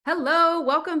Hello,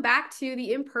 welcome back to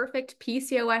the Imperfect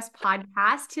PCOS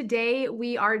podcast. Today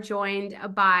we are joined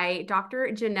by Dr.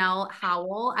 Janelle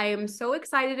Howell. I am so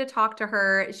excited to talk to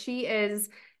her. She is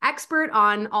expert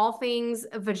on all things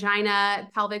vagina,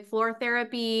 pelvic floor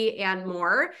therapy, and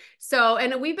more.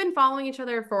 And we've been following each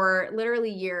other for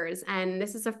literally years, and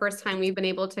this is the first time we've been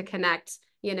able to connect.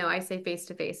 I say face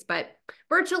to face, but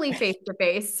virtually face to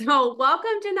face. So, welcome,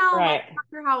 Janelle. Right. Welcome,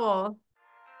 Dr. Howell.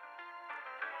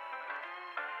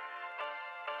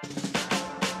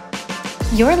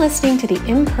 You're listening to the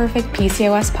Imperfect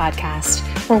PCOS podcast,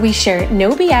 where we share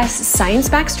no BS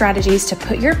science-backed strategies to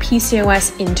put your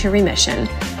PCOS into remission.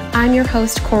 I'm your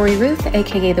host, Corey Ruth,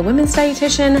 aka the Women's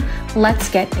Dietitian. Let's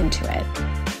get into it.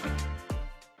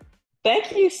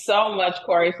 Thank you so much,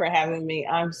 Corey, for having me.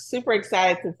 I'm super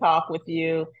excited to talk with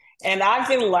you. And I've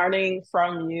been learning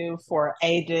from you for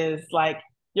ages, like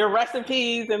your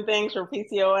recipes and things for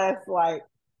PCOS, like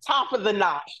top of the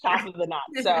notch, top of the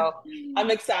notch. So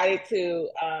I'm excited to,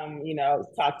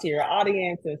 talk to your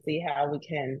audience and see how we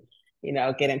can,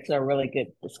 get into a really good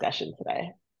discussion today.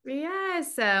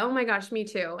 Yes. Oh my gosh, me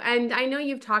too. And I know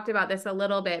you've talked about this a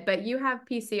little bit, but you have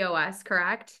PCOS,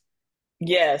 correct?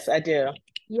 Yes, I do.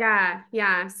 Yeah,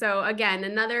 yeah. So again,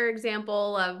 another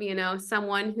example of,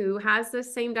 someone who has the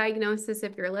same diagnosis.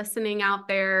 If you're listening out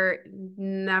there,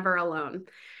 never alone.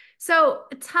 So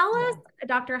tell us,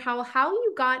 Dr. Howell, how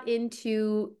you got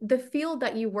into the field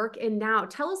that you work in now.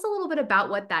 Tell us a little bit about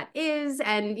what that is.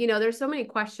 And, there's so many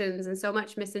questions and so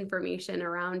much misinformation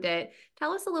around it.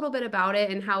 Tell us a little bit about it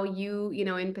and how you,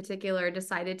 in particular,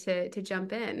 decided to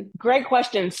jump in. Great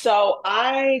question. So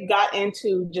I got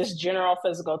into just general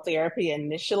physical therapy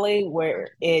initially, where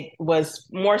it was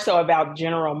more so about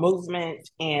general movement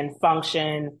and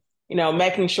function,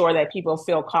 making sure that people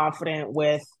feel confident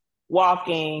with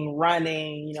walking,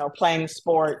 running, playing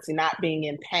sports and not being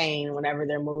in pain whenever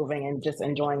they're moving and just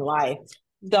enjoying life.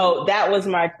 So that was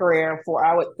my career for,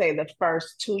 I would say, the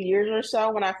first 2 years or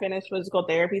so when I finished physical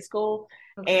therapy school.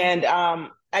 Okay. And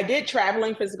I did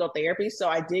traveling physical therapy, so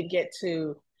I did get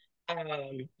to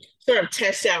sort of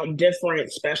test out different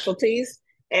specialties.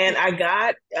 And I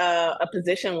got a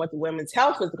position with women's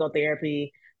health physical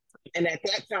therapy. And at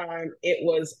that time, it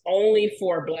was only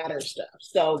for bladder stuff.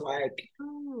 So, like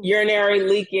Oh. urinary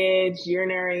leakage,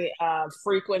 urinary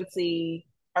frequency,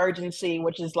 urgency,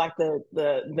 which is like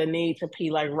the need to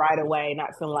pee like right away,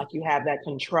 not feeling like you have that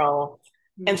control.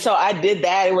 And Mhm. so I did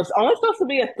that. It was only supposed to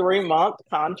be a 3-month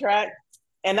contract.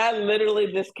 And I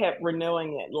literally just kept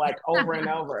renewing it like over and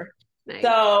over. Nice.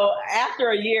 So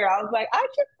after a year, I was like, I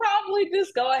should probably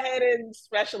just go ahead and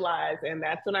specialize. And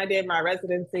that's when I did my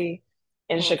residency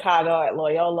in Cool. Chicago at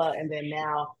Loyola. And then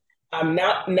now I'm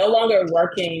not no longer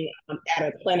working at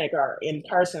a clinic or in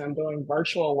person. I'm doing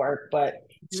virtual work, but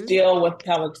Mhm. still with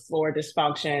pelvic floor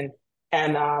dysfunction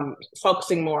and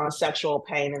focusing more on sexual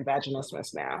pain and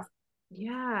vaginismus now.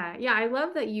 Yeah. Yeah. I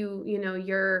love that you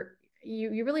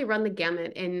really run the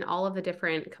gamut in all of the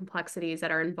different complexities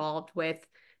that are involved with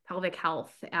pelvic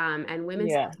health and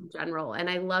women's Yeah. health in general. And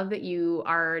I love that you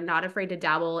are not afraid to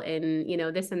dabble in,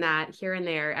 this and that here and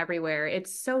there everywhere.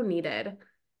 It's so needed.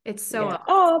 It's so Yeah.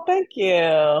 Oh, thank you.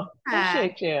 uh,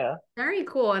 Appreciate you. very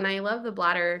cool. And I love the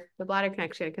bladder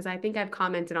connection because I think I've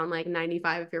commented on like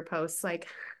 95 of your posts, like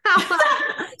how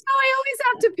I always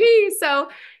have to pee. So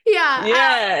yeah.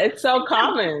 Yeah, it's so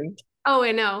common. Oh,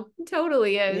 I know.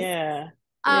 Totally is. Yeah.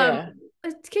 Um,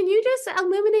 Yeah. can you just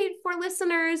illuminate for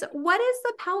listeners what is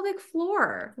the pelvic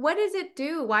floor? What does it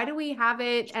do? Why do we have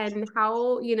it? And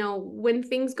how, when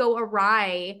things go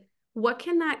awry, what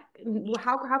can that,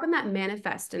 how can that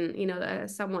manifest in,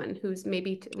 someone who's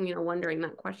maybe, wondering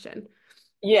that question?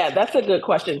 Yeah, that's a good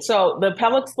question. So the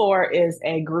pelvic floor is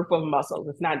a group of muscles.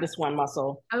 It's not just one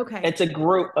muscle. Okay. It's a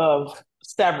group of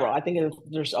several. I think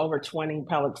there's over 20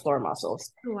 pelvic floor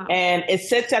muscles. Oh, wow. And it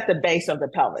sits at the base of the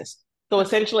pelvis. So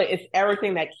essentially it's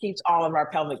everything that keeps all of our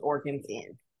pelvic organs in.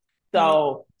 Okay.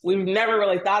 So we've never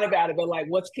really thought about it, but like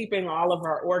what's keeping all of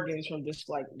our organs from just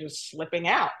slipping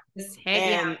out? Just hit,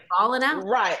 yeah, And falling out.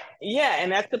 right, yeah,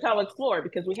 and that's the pelvic floor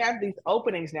because we have these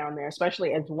openings down there,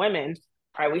 especially as women.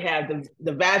 Right, we have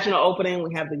the vaginal opening,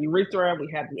 we have the urethra,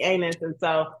 we have the anus, and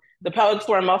so the pelvic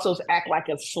floor muscles act like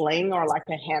a sling or like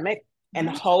a hammock and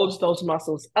holds those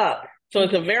muscles up. So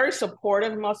it's a very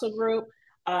supportive muscle group,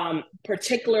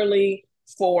 particularly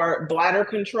for bladder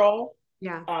control,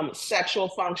 Yeah. sexual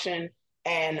function,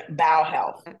 and bowel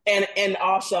health, and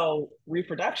also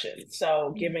reproduction.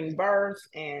 So giving birth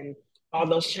and all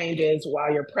those changes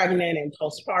while you're pregnant and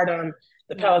postpartum,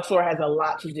 the Yeah. pelvic floor has a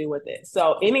lot to do with it.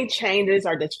 So any changes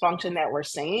or dysfunction that we're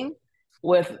seeing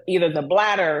with either the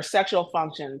bladder, sexual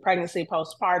function, pregnancy,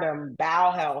 postpartum,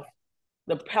 bowel health,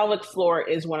 the pelvic floor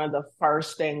is one of the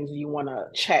first things you want to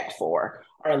check for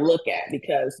or look at,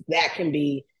 because that can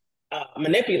be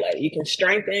manipulated. You can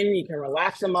strengthen, you can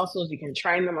relax the muscles, you can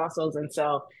train the muscles. And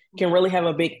so it can really have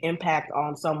a big impact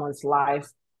on someone's life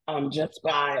just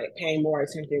by paying more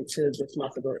attention to this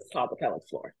muscle group called the pelvic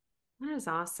floor. That is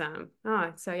awesome.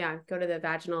 Oh, so yeah, go to the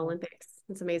vaginal Olympics.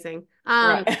 It's amazing.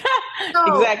 Right.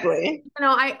 So, Exactly.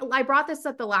 I brought this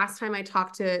up the last time I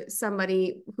talked to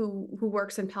somebody who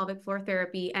works in pelvic floor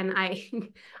therapy, and I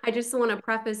I just want to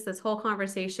preface this whole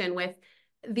conversation with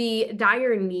the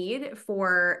dire need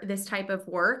for this type of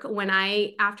work.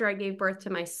 After I gave birth to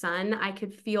my son, I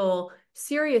could feel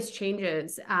serious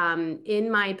changes in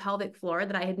my pelvic floor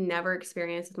that I had never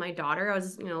experienced with my daughter. I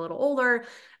was, a little older,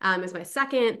 as my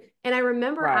second. And I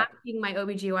remember asking my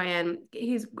OBGYN,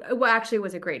 actually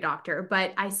was a great doctor,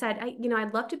 but I said,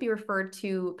 I'd love to be referred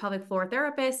to pelvic floor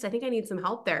therapist. I think I need some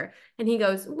help there. And he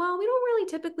goes, well, we don't really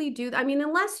typically do that. I mean,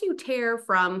 unless you tear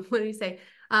from, what do you say?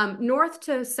 North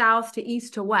to south to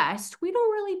east to west, we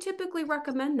don't really typically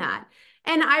recommend that.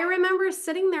 And I remember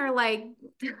sitting there like,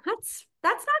 that's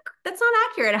not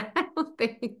accurate. I don't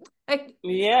think.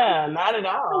 Yeah, not at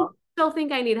all. Still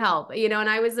think I need help, and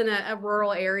I was in a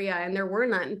rural area and there were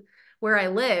none where I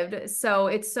lived. So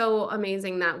it's so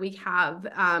amazing that we have,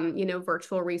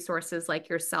 virtual resources like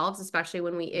yourselves, especially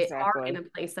when we are in a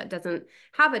place that doesn't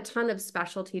have a ton of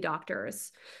specialty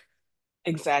doctors.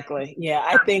 Exactly. Yeah,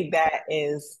 I think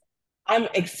I'm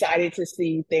excited to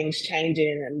see things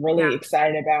changing and really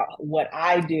excited about what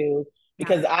I do,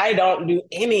 because I don't do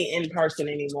any in person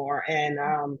anymore. And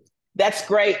that's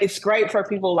great. It's great for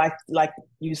people like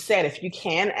you said, if you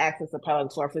can access a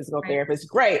pelvic floor physical therapist,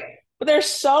 great. But there's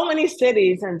so many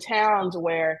cities and towns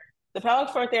where the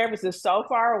pelvic floor therapist is so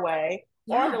far away,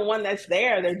 or the one that's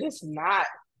there, they're just not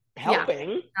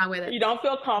helping. You don't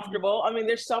feel comfortable. I mean,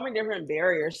 there's so many different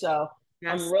barriers. So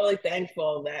I'm really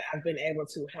thankful that I've been able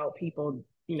to help people,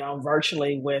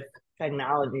 virtually with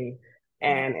technology.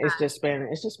 And it's just been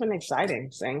exciting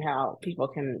seeing how people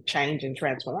can change and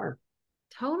transform.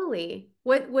 Totally.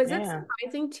 What was it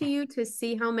surprising to you to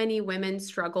see how many women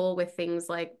struggle with things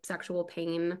like sexual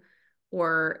pain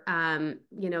or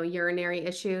urinary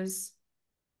issues?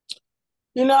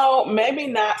 Maybe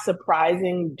not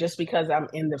surprising, just because I'm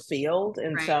in the field.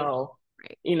 And so,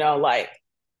 like,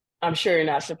 I'm sure you're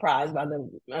not surprised by the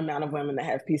amount of women that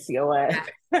have PCOS.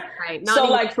 Right. So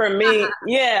like for me,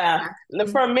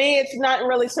 for me, it's not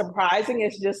really surprising.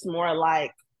 It's just more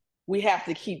like we have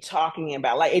to keep talking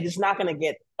about, like, it's not going to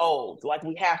get old. Like,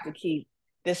 we have to keep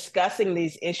discussing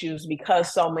these issues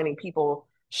because so many people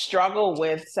struggle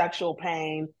with sexual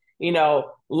pain,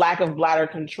 lack of bladder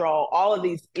control, all of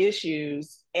these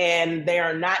issues, and they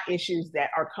are not issues that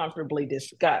are comfortably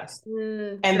discussed.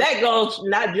 And that goes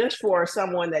not just for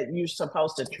someone that you're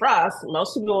supposed to trust.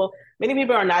 Many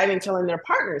people are not even telling their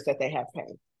partners that they have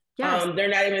pain. They're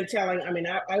not even telling. I mean,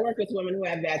 I work with women who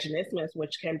have vaginismus,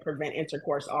 which can prevent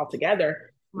intercourse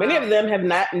altogether. Wow. Many of them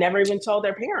have never even told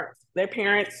their parents. Their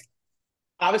parents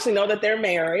obviously know that they're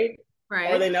married,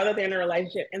 or they know that they're in a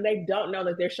relationship, and they don't know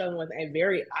that they're struggling with a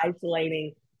very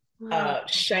isolating,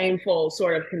 shameful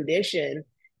sort of condition.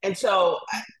 And so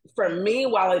for me,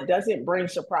 while it doesn't bring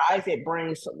surprise, it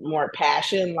brings more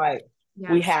passion. Like,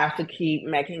 we have to keep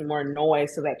making more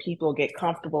noise so that people get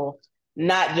comfortable,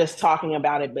 not just talking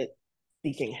about it, but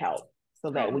seeking help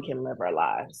so that we can live our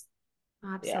lives.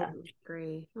 Absolutely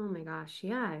agree. Oh my gosh.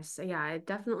 Yes. Yeah, it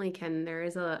definitely can. There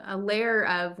is a layer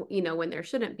of, when there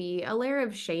shouldn't be, a layer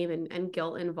of shame and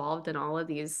guilt involved in all of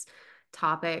these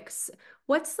topics.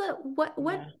 What is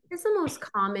the most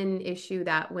common issue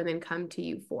that women come to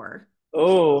you for?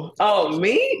 Oh,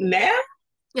 me now?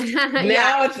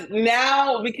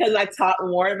 Now because I talk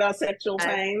more about sexual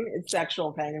pain, it's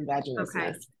sexual pain and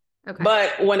vaginismus. Okay.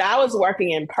 But when I was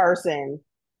working in person,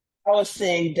 I was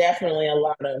seeing definitely a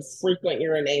lot of frequent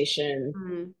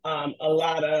urination, a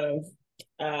lot of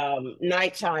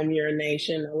nighttime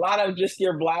urination, a lot of just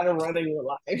your bladder running your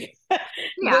life.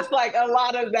 Just like a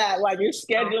lot of that, like you're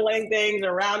scheduling things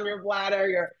around your bladder,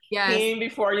 you're peeing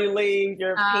before you leave,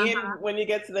 you're peeing when you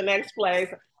get to the next place.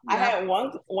 I had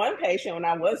one patient when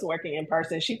I was working in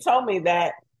person, she told me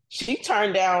that she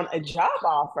turned down a job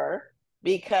offer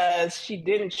because she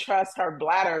didn't trust her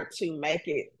bladder to make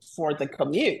it for the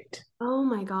commute. Oh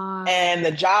my God. And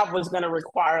the job was going to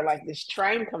require like this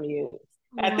train commute.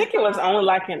 I think it was only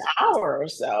like an hour or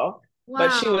so. Wow.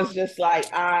 But she was just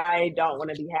like, I don't want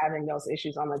to be having those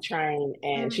issues on the train.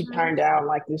 And she turned down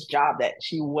like this job that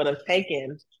she would have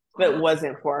taken if it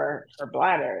wasn't for her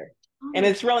bladder. And Oh,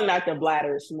 it's really not the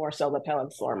bladder, it's more so the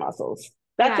pelvic floor muscles.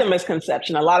 That's yeah. a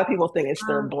misconception. A lot of people think it's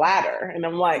their Um, bladder. And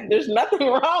I'm like, there's nothing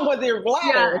wrong with your yeah.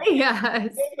 bladder.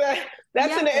 Yes.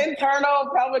 That's Yeah. an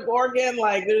internal pelvic organ.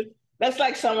 Like that's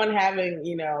like someone having,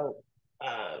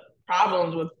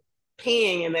 problems with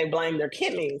peeing and they blame their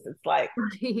kidneys. It's like,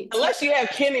 Right. unless you have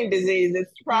kidney disease,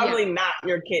 it's Yeah. probably not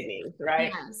your kidneys,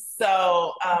 right? Yes.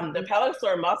 So the pelvic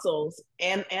floor muscles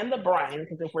and the brain,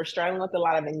 because if we're struggling with a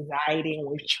lot of anxiety and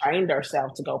we've trained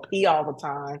ourselves to go pee all the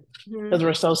time because Mhm.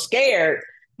 we're so scared,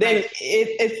 then Right.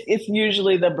 it's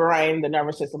usually the brain, the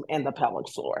nervous system, and the pelvic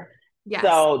floor. Yes.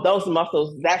 So those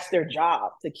muscles, that's their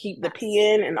job, to keep the Yes.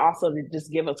 pee in and also to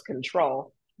just give us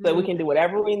control so we Mm. can do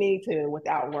whatever we need to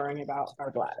without worrying about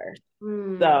our bladder.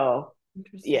 Mm. So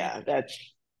Interesting. yeah, that's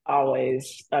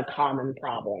always a common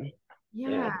problem. Yeah,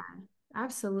 Yeah.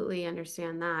 absolutely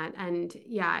understand that. And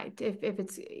yeah, if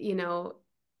it's,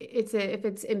 if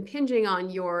it's impinging on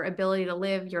your ability to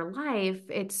live your life,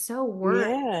 it's so worth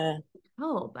Yeah.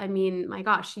 help. I mean, my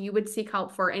gosh, you would seek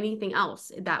help for anything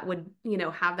else that would,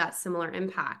 have that similar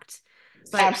impact.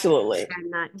 But Absolutely.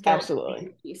 and that guilt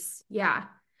Absolutely. piece. Yeah.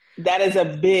 That is a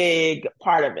big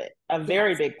part of it, a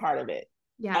very Yes. big part of it.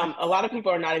 Yeah. A lot of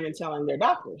people are not even telling their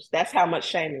doctors. That's how much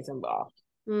shame is involved.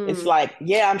 It's Mm. like,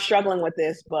 yeah, I'm struggling with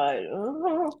this, but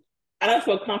I don't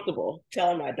feel comfortable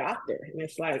telling my doctor. And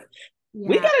it's like,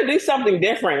 we Yeah. got to do something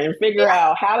different and figure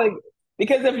out how to,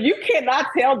 because if you cannot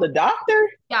tell the doctor,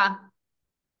 Yeah.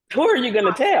 who are you going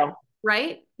to tell?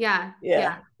 Right? Yeah. Yeah.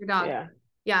 Yeah. Your dog. Yeah.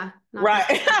 Yeah. Not gonna,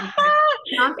 Right.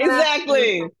 not gonna,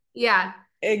 Exactly. yeah.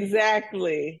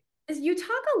 Exactly. You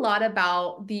talk a lot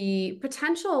about the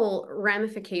potential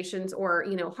ramifications or,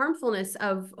 harmfulness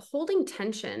of holding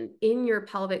tension in your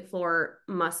pelvic floor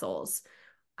muscles.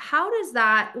 What does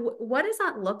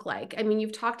that look like? I mean,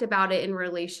 you've talked about it in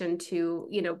relation to,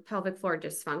 pelvic floor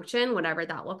dysfunction, whatever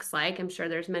that looks like. I'm sure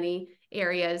there's many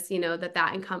areas,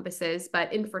 that encompasses,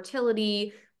 but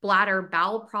infertility, bladder,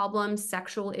 bowel problems,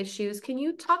 sexual issues. Can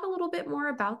you talk a little bit more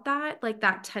about that, like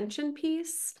that tension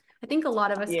piece? I think a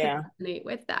lot of us could Yeah. resonate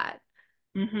with that.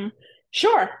 Hmm.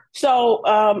 Sure. So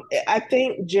I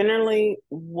think generally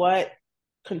what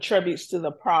contributes to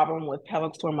the problem with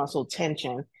pelvic floor muscle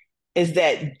tension is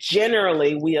that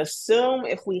generally we assume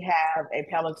if we have a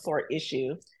pelvic floor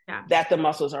issue Yeah. that the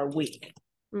muscles are weak.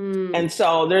 Mm, And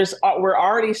so we're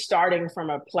already starting from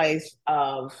a place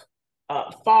of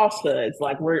falsehoods.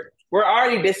 Like we're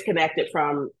already disconnected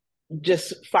from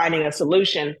just finding a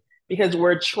solution because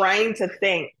we're trained to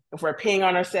think if we're peeing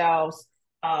on ourselves,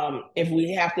 if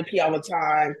we have to pee all the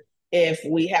time, if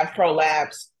we have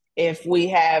prolapse, if we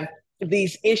have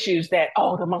these issues that,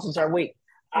 oh, the muscles are weak.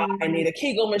 I mm. need a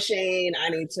Kegel machine. I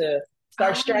need to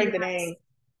start Oh, yes. strengthening.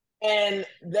 And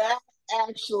that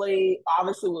actually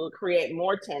obviously will create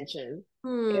more tension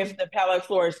Hmm. if the pelvic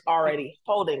floor is already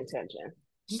holding tension.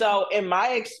 Interesting. So, in my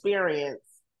experience,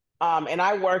 and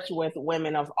I worked with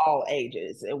women of all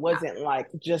ages, it Yeah. wasn't like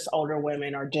just older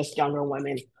women or just younger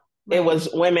women. It Right. was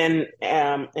women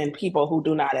and people who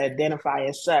do not identify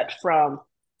as such from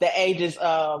the ages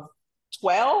of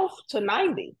 12 to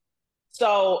 90.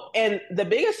 So, and the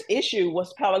biggest issue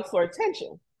was pelvic floor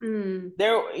tension. Mm.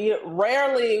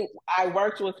 Rarely I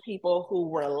worked with people who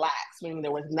were lax, meaning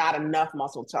there was not enough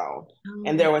muscle tone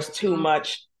and Oh, there was too wow.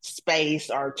 much space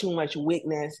or too much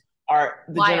weakness, or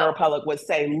the general Wild. public would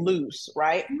say loose,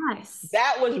 right? Yes.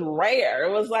 That was rare.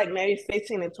 It was like maybe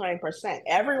 15 to 20%.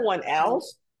 Everyone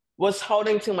else was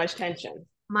holding too much tension.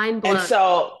 Mind And blown.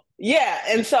 so, yeah.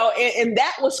 And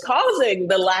that was causing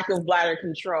the lack of bladder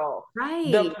control, the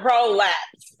Right.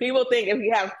 prolapse. People think if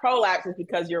you have prolapse, it's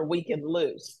because you're weak and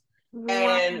loose. And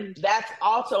Right. that's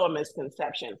also a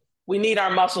misconception. We need our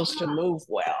muscles to move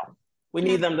well. We Yeah.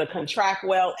 need them to contract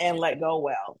well and let go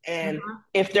well. And Uh-huh.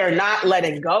 if they're not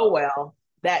letting go well,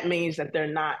 that means that they're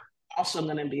not also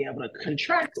going to be able to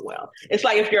contract well. It's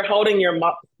like if you're holding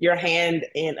your hand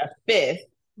in a fist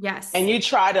and Yes. you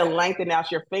try to lengthen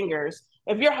out your fingers,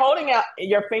 if you're holding out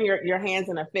your hands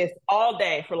in a fist all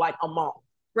day for like a month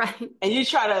Right. and you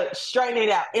try to straighten it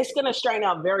out, it's going to straighten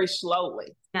out very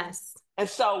slowly. Yes. And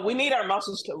so we need our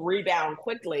muscles to rebound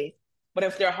quickly, but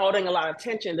if they're holding a lot of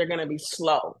tension, they're going to be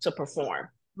slow to perform. And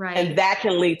Right. that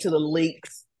can lead to the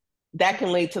leaks. That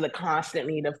can lead to the constant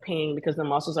need of peeing because the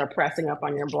muscles are pressing up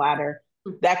on your bladder.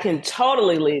 That can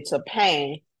totally lead to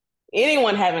pain.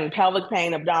 Anyone having pelvic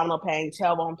pain, abdominal pain,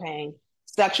 tailbone pain,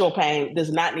 sexual pain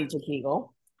does not need to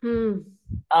Kegel. Hmm.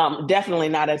 Definitely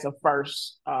not as a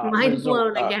first Mind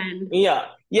resort. blown again.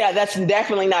 Yeah, that's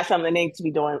definitely not something they need to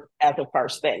be doing as a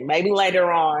first thing. Maybe later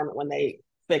on when they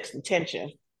fix the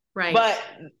tension. Right. But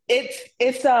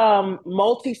it's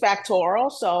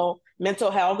multifactorial. So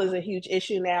mental health is a huge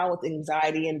issue now with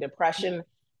anxiety and depression.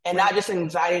 And Right. not just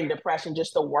anxiety and depression,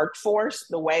 just the workforce,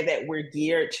 the way that we're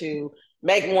geared to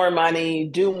make more money,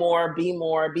 do more,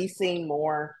 be seen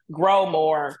more, grow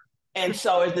more. And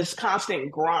so it's this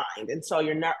constant grind. And so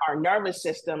our nervous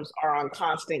systems are on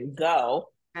constant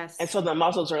go. Yes. And so the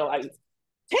muscles are like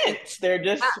tense. They're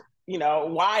just,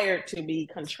 wired to be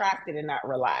contracted and not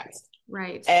relaxed.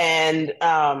 Right. And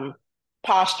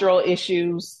postural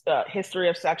issues, history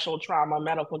of sexual trauma,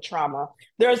 medical trauma.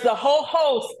 There's a whole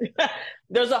host.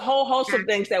 There's a whole host of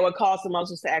things that would cause the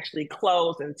muscles to actually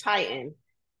close and tighten.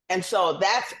 And so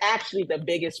that's actually the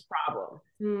biggest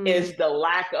problem is the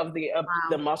lack of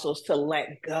the muscles to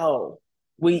let go.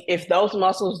 If those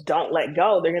muscles don't let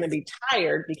go, they're going to be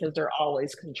tired because they're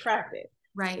always contracted.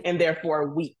 Right. And therefore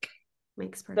weak.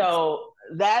 Makes perfect sense. So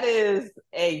that is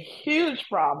a huge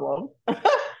problem.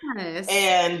 Yes.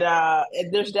 And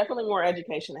there's definitely more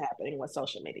education happening with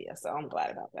social media. So I'm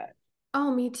glad about that. Oh,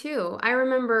 me too. I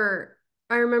remember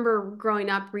growing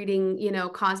up reading,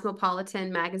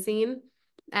 Cosmopolitan magazine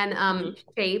and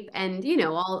Shape and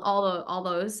all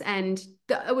those, and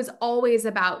it was always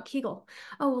about Kegel.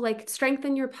 Oh, like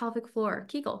strengthen your pelvic floor,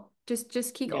 Kegel.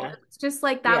 Just Kegel. Yeah. It's just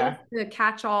like that was the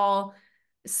catch-all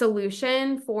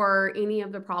solution for any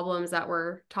of the problems that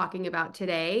we're talking about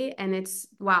today. And it's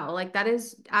wow, like that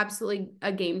is absolutely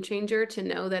a game changer to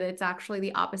know that it's actually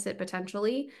the opposite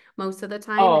potentially most of the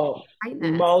time. Oh,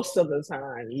 most of the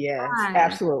time. Yes,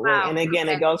 absolutely. Wow. And again,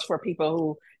 it goes for people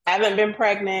who haven't been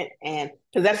pregnant, and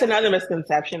because that's another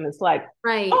misconception. It's like,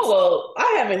 right. Oh, well,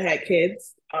 I haven't had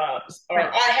kids, or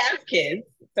I have kids.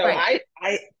 So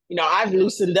I've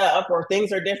loosened up or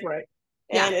things are different.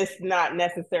 And it's not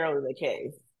necessarily the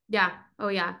case. Yeah. Oh,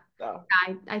 yeah. So.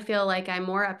 I feel like I'm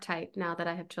more uptight now that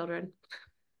I have children.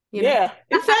 Yeah,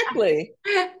 exactly.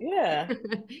 Yeah.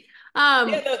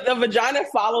 The vagina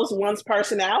follows one's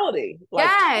personality. Like,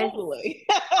 yes. Totally.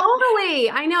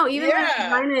 Totally. I know. Even the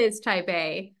vagina is type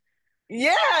A.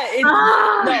 Yeah.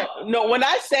 No, when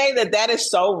I say that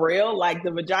is so real, like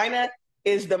the vagina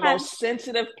is the most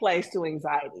sensitive place to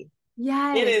anxiety.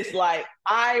 Yes. It is like,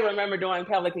 I remember doing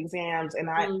pelvic exams and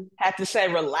I had to say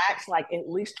relax like at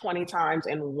least 20 times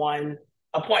in one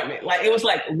appointment. Like it was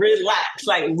like relax,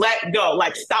 like let go,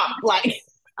 like stop, like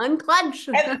unclench.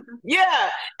 And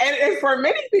for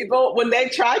many people, when they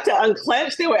tried to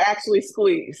unclench, they would actually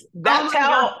squeeze. That's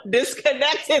how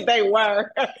disconnected they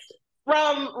were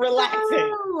from relaxing.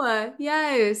 Oh,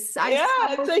 yes.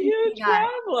 It's a huge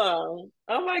problem.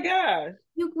 Oh my gosh.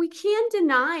 We can't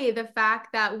deny the fact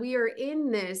that we are in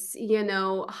this,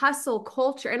 hustle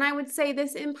culture. And I would say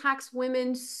this impacts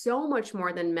women so much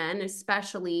more than men,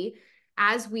 especially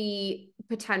as we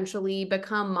potentially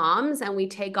become moms and we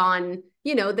take on,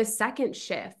 the second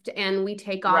shift and we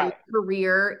take on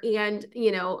career and,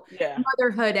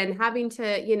 motherhood and having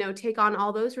to, take on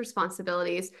all those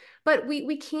responsibilities. But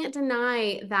we can't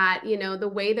deny that, the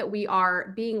way that we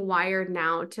are being wired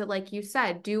now to, like you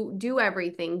said, do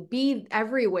everything, be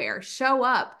everywhere, show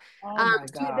up,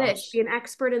 do this, be an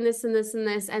expert in this and this and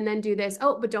this, and then do this.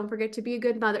 Oh, but don't forget to be a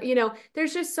good mother.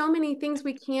 There's just so many things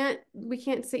we can't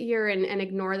sit here and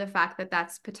ignore the fact that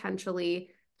that's potentially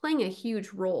playing a huge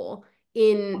role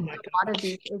in a lot of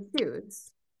these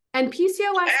issues. And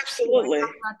PCOS, absolutely, I talk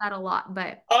about that a lot,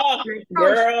 but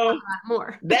girl,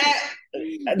 more. that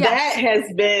has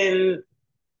been.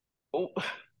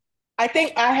 I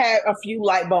think I had a few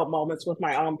light bulb moments with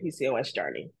my own PCOS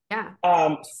journey. Yeah.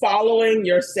 Following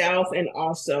yourself and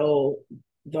also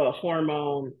the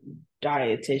hormone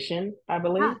dietitian, I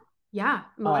believe. Yeah.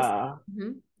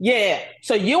 Yeah.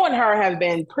 So you and her have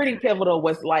been pretty pivotal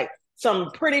with like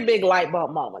some pretty big light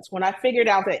bulb moments. When I figured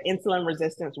out that insulin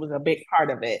resistance was a big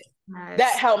part of it,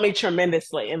 that helped me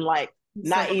tremendously. And like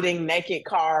not eating naked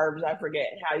carbs, I forget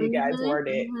how you guys word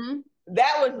it.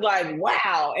 That was like,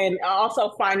 wow. And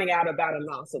also finding out about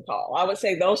inositol. I would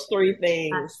say those three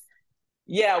things,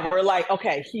 we're like,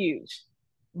 okay, huge.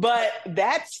 But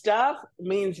that stuff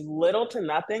means little to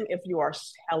nothing if you are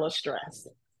hella stressed.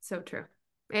 So true.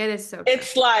 It is so true.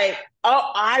 It's like,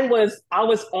 I was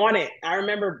on it. I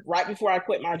remember right before I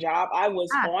quit my job, I was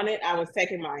on it. I was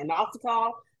taking my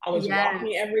inositol. I was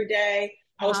walking every day.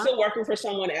 I was still working for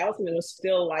someone else, and it was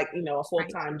still like, a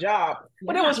full-time job,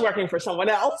 but it was working for someone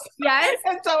else. Yes.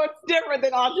 And so it's different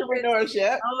than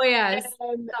entrepreneurship. Oh, yes.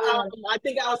 And I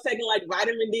think I was taking like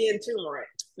vitamin D and turmeric.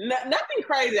 Nothing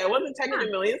crazy. I wasn't taking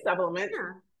a million supplements. Yeah.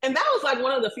 And that was like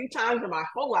one of the few times in my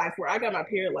whole life where I got my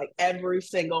period like every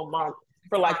single month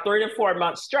for like 3 to 4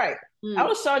 months straight. I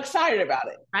was so excited about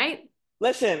it. Right.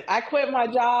 Listen, I quit my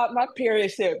job. My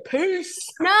period said, peace.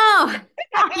 No,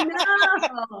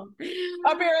 no.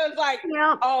 My period was like,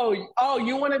 Yep. oh,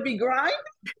 you want to be grind?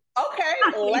 Okay,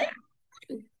 like,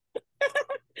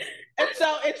 and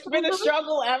so it's been a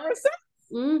struggle ever since.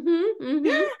 Mm-hmm. Mm-hmm.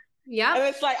 Yeah. And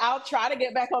Yep. it's like, I'll try to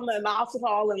get back on the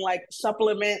inositol and like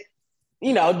supplement,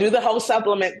 you know, do the whole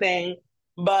supplement thing.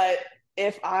 But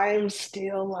if I'm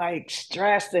still like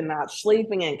stressed and not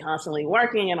sleeping and constantly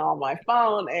working and on my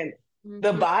phone, and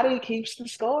the Mm-hmm. body keeps the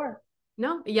score.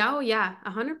 No, yeah, oh yeah,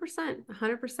 100%,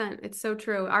 100%. It's so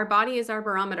true. Our body is our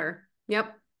barometer.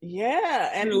 Yep.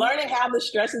 Yeah. And Mhm. learning how the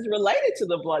stress is related to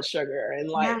the blood sugar and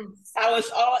like Yes. how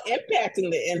it's all impacting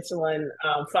the insulin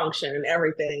function and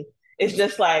everything. It's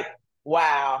just like,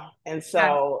 wow. And Yeah.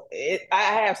 so I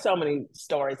have so many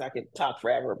stories I could talk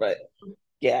forever, but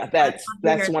yeah, I'd that's love to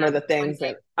that's hear one of them the one things day.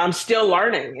 that I'm still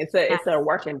learning. It's a Yes.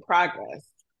 work in progress.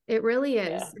 It really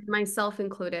Yeah. is, myself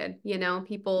included. Yeah.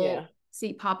 People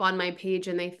see pop on my page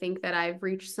and they think that I've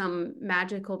reached some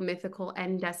magical, mythical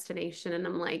end destination. And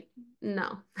I'm like,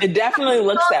 no. It definitely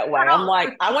looks Still that way. I'm struggle.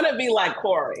 like, I want to be like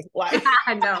Corey. Like,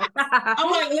 No.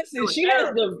 I'm like, listen, she has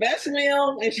the best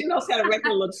meal and she knows how to make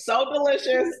them look so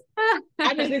delicious.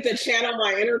 I just need to channel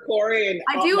my inner Corey and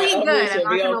I do my eat good. ovaries I'm will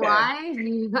not be gonna okay.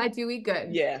 lie. I do eat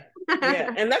good. Yeah.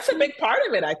 Yeah. And that's a big part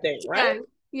of it, I think, right?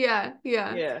 Yeah,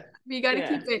 yeah, yeah. Yeah. You got to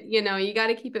Yeah. keep it, you got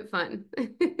to keep it fun.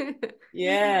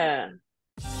 Yeah.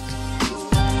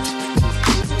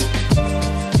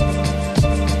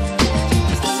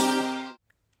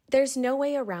 There's no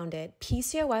way around it.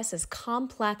 PCOS is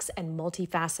complex and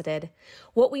multifaceted.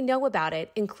 What we know about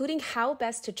it, including how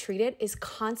best to treat it, is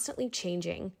constantly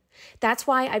changing. That's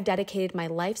why I've dedicated my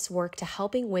life's work to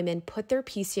helping women put their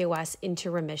PCOS into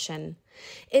remission.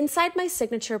 Inside my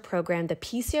signature program, the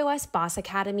PCOS Boss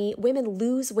Academy, women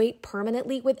lose weight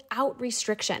permanently without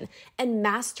restriction and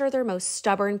master their most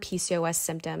stubborn PCOS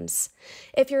symptoms.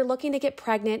 If you're looking to get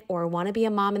pregnant or want to be a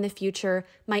mom in the future,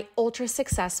 my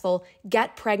ultra-successful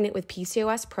Get Pregnant with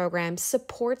PCOS program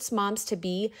supports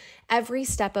moms-to-be every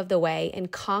step of the way in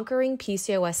conquering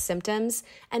PCOS symptoms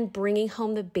and bringing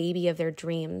home the baby of their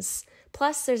dreams.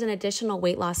 Plus, there's an additional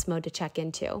weight loss mode to check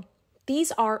into.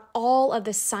 These are all of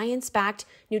the science-backed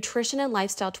nutrition and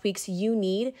lifestyle tweaks you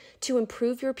need to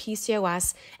improve your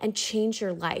PCOS and change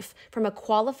your life from a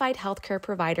qualified healthcare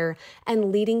provider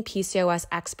and leading PCOS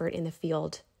expert in the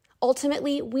field.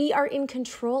 Ultimately, we are in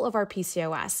control of our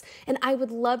PCOS, and I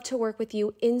would love to work with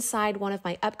you inside one of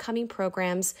my upcoming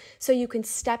programs so you can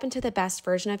step into the best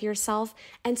version of yourself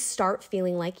and start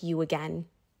feeling like you again.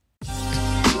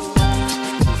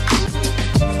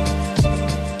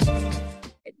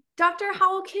 Dr.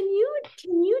 Howell, can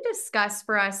you discuss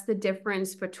for us the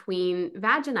difference between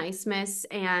vaginismus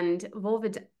and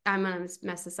I'm gonna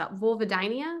mess this up.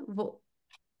 Vulvodynia?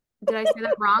 Did I say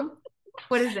that wrong?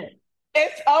 What is it?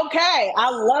 It's okay. I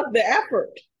love the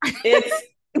effort. It's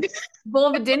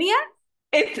Vulvodynia?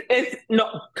 it's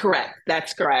no correct.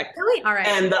 That's correct. Really? All right.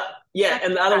 And That's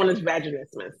and the other one is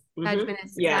vaginismus.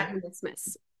 Yeah.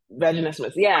 Vaginismus.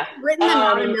 Vaginismus. Yeah. I've written them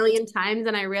out a million times,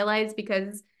 and I realized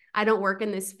because I don't work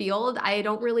in this field, I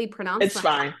don't really pronounce It's them.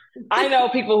 fine. I know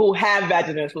people who have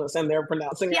vaginismus and they're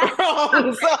pronouncing it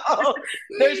wrong. So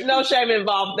there's no shame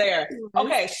involved there.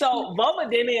 Okay, so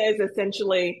vulvodynia is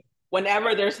essentially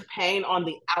whenever there's pain on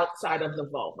the outside of the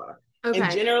vulva. Okay.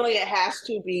 And generally it has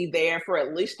to be there for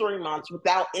at least 3 months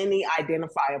without any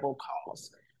identifiable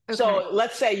cause. Okay. So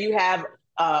let's say you have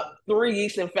 3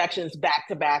 yeast infections back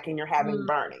to back and you're having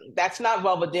burning. That's not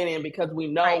vulvodynia because we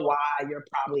know why you're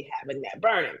probably having that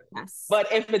burning. Yes.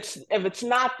 But if it's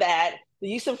not that, the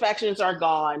yeast infections are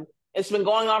gone. It's been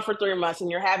going on for 3 months and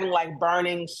you're having like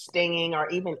burning, stinging, or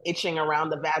even itching around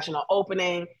the vaginal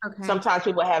opening. Okay. Sometimes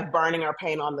people have burning or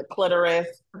pain on the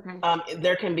clitoris. Okay.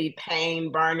 There can be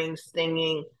pain, burning,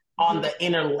 stinging on the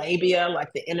inner labia,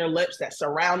 like the inner lips that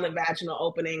surround the vaginal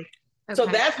opening. Okay. So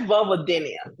that's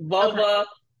vulvodynia. Vulva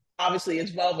obviously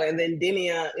is vulva, and then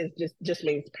dynia is just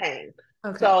means pain.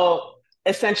 Okay. So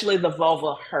essentially the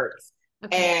vulva hurts.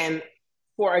 Okay. And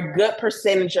for a good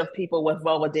percentage of people with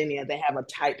vulvodynia, they have a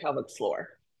tight pelvic floor.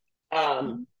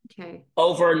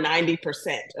 Over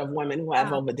 90% of women who have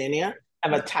vulvodynia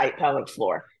have a tight pelvic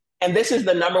floor. And this is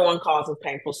the number one cause of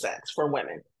painful sex for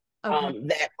women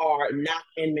that are not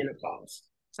in menopause.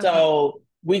 So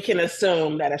we can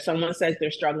assume that if someone says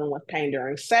they're struggling with pain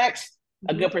during sex,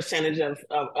 a good percentage of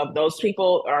those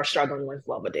people are struggling with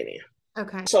vulvodynia.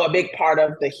 Okay. So a big part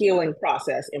of the healing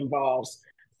process involves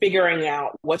figuring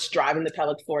out what's driving the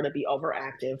pelvic floor to be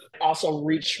overactive, also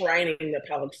retraining the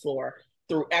pelvic floor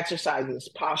through exercises,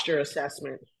 posture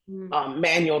assessment,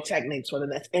 manual techniques, whether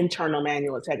that's internal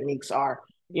manual techniques or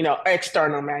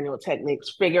external manual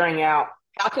techniques, figuring out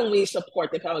how can we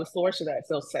support the pelvic floor so that it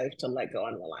feels safe to let go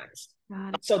and relax.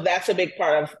 So that's a big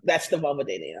part of, that's the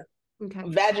vulvodynia. Okay.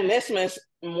 Vaginismus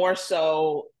more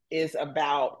so is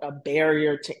about a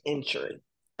barrier to entry.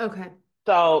 Okay.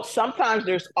 So sometimes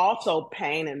there's also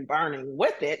pain and burning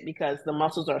with it because the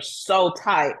muscles are so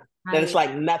tight that it's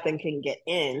like nothing can get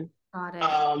in. Got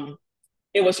it.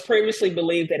 It was previously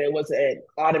believed that it was an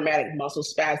automatic muscle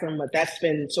spasm, but that's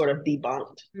been sort of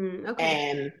debunked. Okay.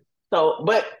 And so,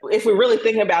 but if we really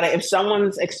think about it, if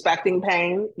someone's expecting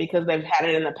pain because they've had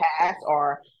it in the past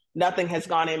or nothing has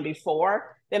gone in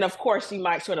before, then of course you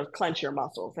might sort of clench your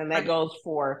muscles. And that goes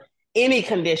for any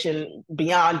condition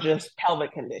beyond just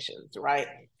pelvic conditions, right?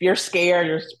 If you're scared,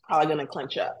 you're probably going to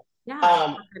clench up.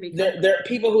 Yeah. There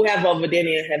people who have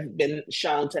vulvodynia have been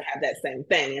shown to have that same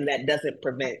thing, and that doesn't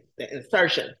prevent the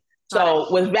insertion.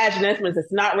 So with vaginismus,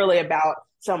 it's not really about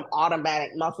some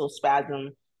automatic muscle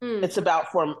spasm. It's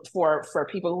about for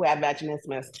people who have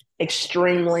vaginismus,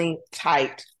 extremely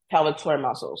tight pelvic floor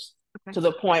muscles to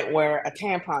the point where a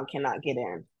tampon cannot get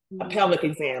in. A pelvic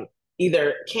exam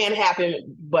either can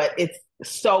happen, but it's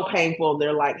so painful.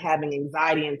 They're like having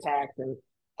anxiety attacks and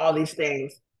all these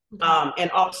things. And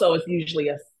also it's usually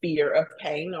a fear of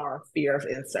pain or a fear of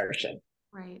insertion.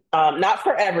 Right. Not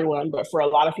for everyone, but for a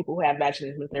lot of people who have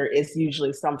vaginismus, there is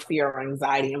usually some fear or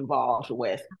anxiety involved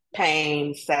with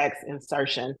pain, sex,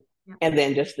 insertion, and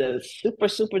then just the super,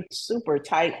 super, super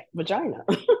tight vagina.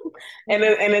 and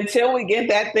until we get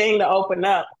that thing to open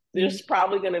up, there's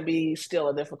probably going to be still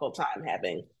a difficult time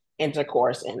having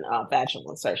intercourse and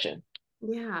vaginal insertion.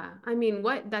 Yeah. I mean,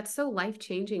 that's so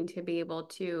life-changing to be able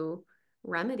to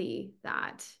remedy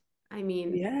that. I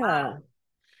mean, yeah.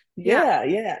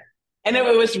 And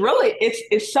it was really,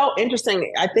 it's so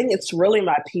interesting. I think it's really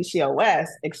my PCOS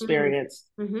experience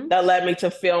that led me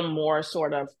to feel more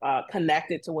sort of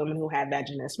connected to women who have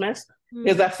vaginismus,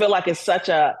 because I feel like it's such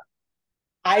a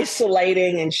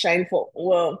isolating and shameful.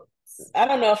 Well, I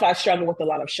don't know if I struggle with a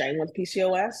lot of shame with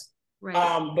PCOS,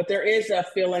 but there is a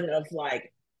feeling of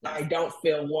like, I don't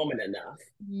feel woman enough.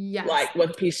 Yes. Like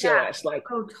with PCOS, like,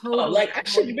 totally. Like I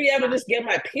should be able to just get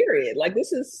my period. Like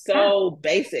this is so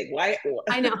basic. Like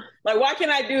I know. Like why can't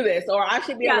I do this? Or I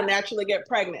should be able to naturally get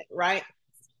pregnant, right?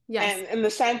 Yes. And the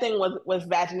same thing with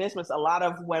vaginismus. A lot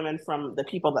of women from the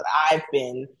people that I've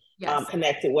been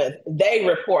connected with, they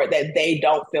report that they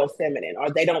don't feel feminine or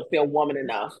they don't feel woman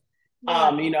enough.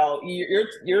 Yeah.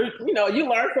 You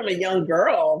learn from a young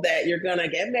girl that you're gonna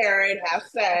get married, have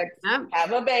sex,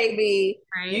 have a baby.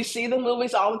 Right. You see the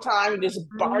movies all the time. You just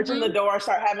barge in the door,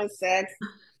 start having sex,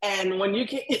 and when you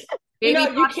can,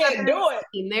 you can't do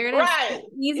it. There it is. Right?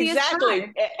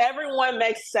 Exactly. Everyone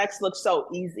makes sex look so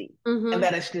easy, and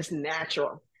that it's just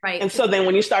natural. Right. And so then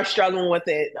when you start struggling with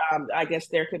it, I guess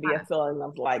there could be a feeling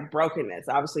of like brokenness.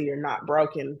 Obviously, you're not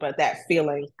broken, but that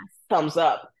feeling comes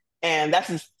up. And that's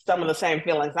just some of the same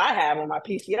feelings I have when my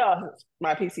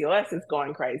PCOS is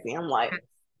going crazy. I'm like,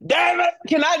 damn it,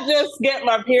 can I just get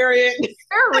my period? Is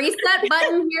there a reset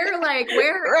button here? Like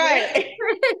where? Right.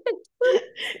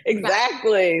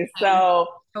 Exactly. So,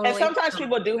 and sometimes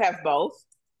people do have both.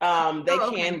 They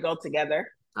can go together.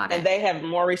 And they have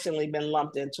more recently been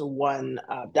lumped into one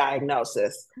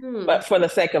diagnosis. But for the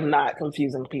sake of not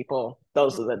confusing people,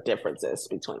 those are the differences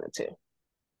between the two.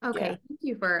 Okay. Thank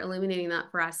you for illuminating that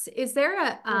for us. Is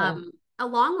there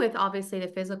along with obviously the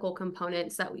physical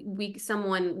components that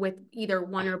someone with either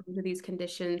one or both of these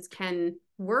conditions can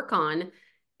work on,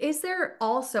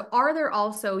 are there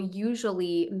also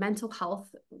usually mental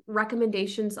health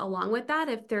recommendations along with that?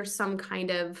 If there's some kind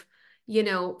of,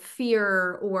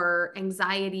 fear or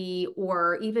anxiety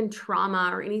or even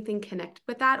trauma or anything connected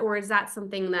with that? Or is that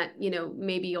something that,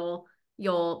 maybe you'll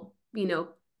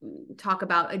talk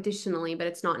about additionally, but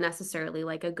it's not necessarily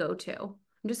like a go-to?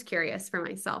 I'm just curious for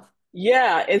myself.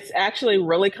 Yeah, it's actually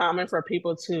really common for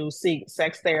people to seek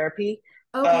sex therapy,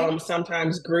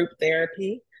 sometimes group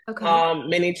therapy.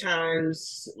 Many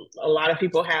times a lot of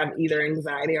people have either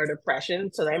anxiety or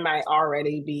depression, so they might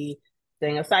already be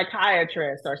seeing a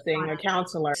psychiatrist or seeing a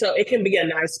counselor. So it can be a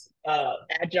nice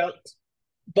adjunct,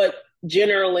 but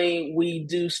generally we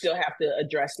do still have to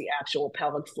address the actual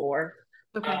pelvic floor.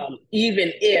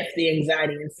 Even if the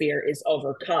anxiety and fear is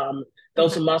overcome,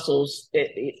 those muscles,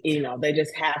 they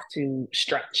just have to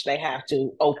stretch. They have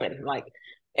to open. Like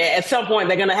at some point,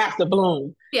 they're going to have to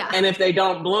bloom. Yeah. And if they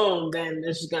don't bloom, then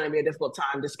this is going to be a difficult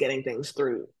time just getting things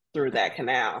through that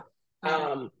canal.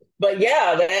 But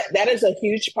yeah, that is a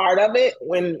huge part of it.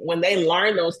 When they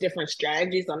learn those different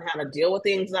strategies on how to deal with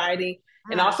the anxiety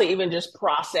and also even just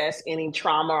process any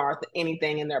trauma or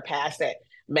anything in their past that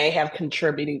may have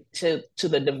contributed to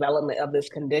the development of this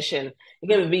condition. It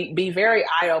can be very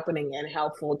eye-opening and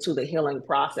helpful to the healing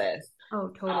process. Oh,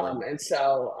 totally. And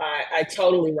so I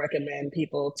totally recommend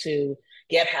people to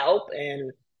get help.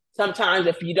 And sometimes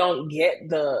if you don't get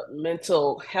the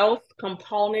mental health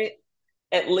component,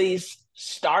 at least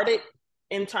start it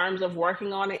in terms of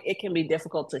working on it, it can be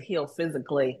difficult to heal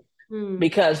physically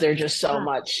because there's just so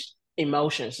much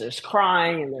emotions. There's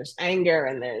crying and there's anger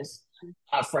and there's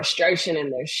frustration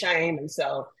and there's shame. And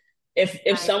so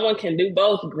if someone can do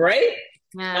both, great.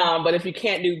 But if you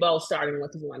can't do both, starting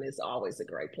with one is always a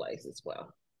great place as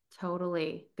well.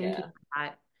 Totally. Thank you for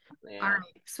that. Yeah. All right,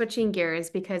 switching gears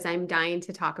because I'm dying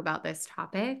to talk about this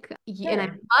topic. And I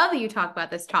love that you talk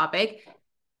about this topic.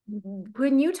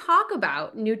 When you talk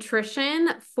about nutrition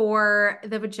for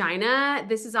the vagina,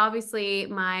 this is obviously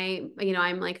my,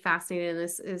 I'm like fascinated in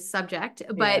this subject,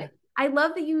 but I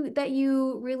love that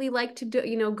you really like to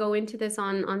do, go into this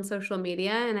on social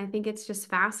media. And I think it's just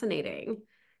fascinating.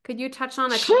 Could you touch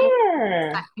on a couple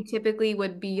that you typically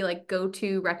would be like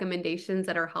go-to recommendations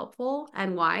that are helpful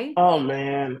and why? Oh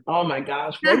man. Oh my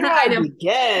gosh. Where do I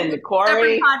begin,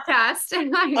 Corey? Podcast. I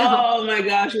know. Oh my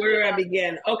gosh, where do I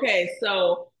begin? Okay,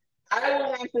 so I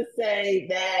will have to say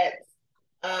that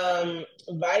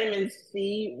vitamin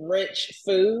C rich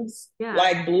foods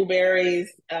like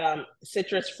blueberries,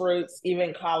 citrus fruits,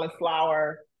 even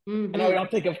cauliflower. I know we don't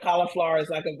think of cauliflower as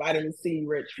like a vitamin C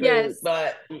rich food,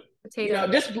 but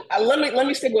just let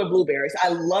me stick with blueberries. I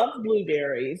love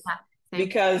blueberries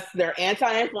because they're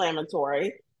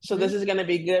anti-inflammatory. So this is going to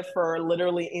be good for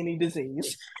literally any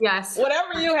disease. Yes.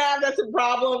 Whatever you have that's a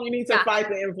problem, you need to fight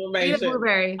the inflammation.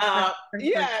 Blueberry.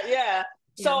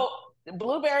 So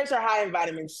blueberries are high in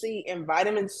vitamin C, and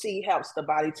vitamin C helps the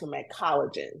body to make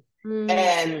collagen.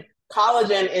 And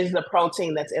collagen is the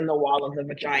protein that's in the wall of the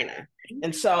vagina.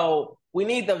 And so we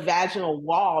need the vaginal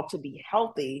wall to be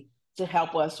healthy to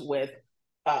help us with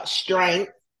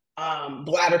strength,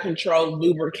 bladder control,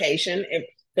 lubrication,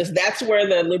 because that's where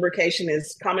the lubrication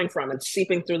is coming from. It's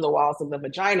seeping through the walls of the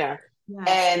vagina.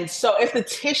 And so if the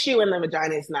tissue in the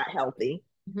vagina is not healthy,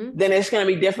 then it's going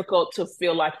to be difficult to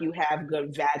feel like you have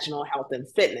good vaginal health and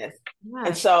fitness.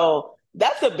 And so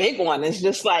that's a big one. It's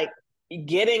just like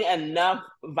getting enough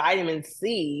vitamin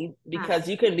C, because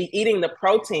you can be eating the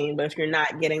protein, but if you're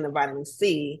not getting the vitamin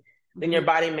C, then your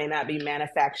body may not be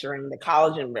manufacturing the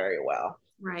collagen very well.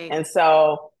 Right. And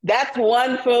so that's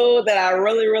one food that I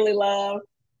really, really love.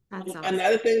 Awesome.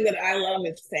 Another thing that I love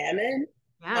is salmon.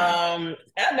 I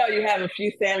know you have a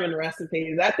few salmon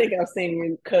recipes. I think I've seen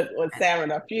you cook with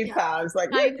salmon a few times.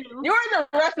 Like you're the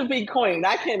recipe queen.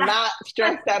 I cannot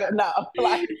stress that enough.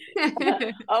 Like,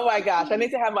 oh my gosh, I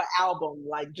need to have an album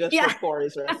like just for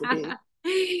Corey's recipe.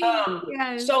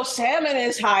 So salmon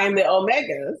is high in the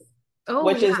omegas,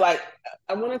 which is like,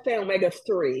 I want to say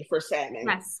omega-3 for salmon.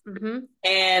 Yes.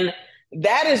 And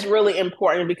that is really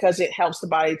important because it helps the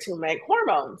body to make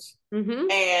hormones.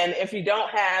 And if you don't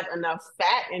have enough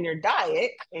fat in your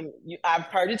diet, and I've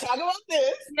heard you talk about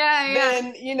this,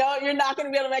 then you're not going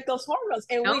to be able to make those hormones.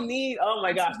 And we need, oh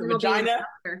my gosh, the vagina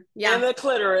and the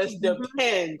clitoris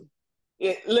depend.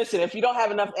 Listen, if you don't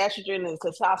have enough estrogen and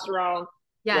testosterone,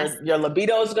 your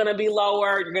libido is going to be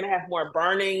lower. You're going to have more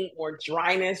burning, more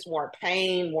dryness, more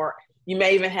pain, you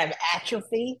may even have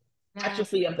atrophy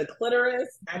of the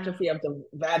clitoris, atrophy of the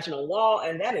vaginal wall,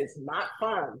 and that is not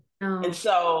fun. And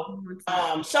so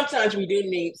sometimes we do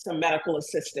need some medical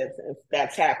assistance if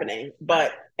that's happening.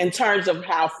 But in terms of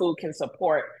how food can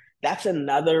support, that's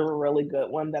another really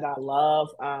good one that I love.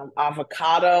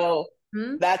 Avocado,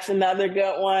 that's another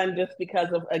good one just because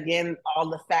of, again, all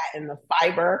the fat and the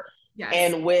fiber.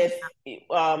 And with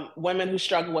women who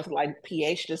struggle with like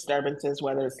pH disturbances,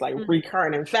 whether it's like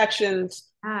recurrent infections,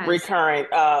 recurrent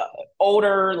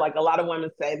odor, like a lot of women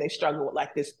say they struggle with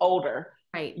like this odor.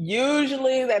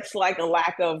 Usually that's like a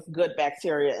lack of good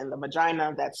bacteria in the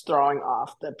vagina that's throwing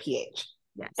off the pH.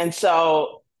 And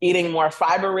so eating more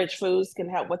fiber-rich foods can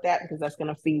help with that because that's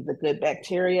going to feed the good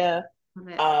bacteria.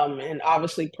 And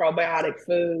obviously probiotic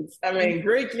foods. I mean,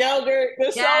 Greek yogurt.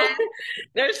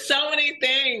 There's so many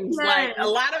things. Like a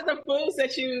lot of the foods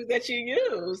that you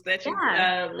use that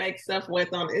you make stuff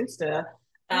with on Insta.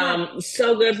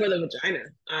 So good for the vagina.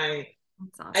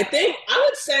 I think I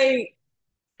would say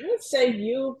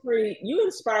you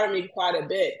inspired me quite a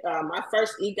bit. My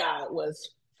first e-guide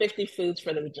was 50 foods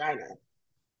for the vagina.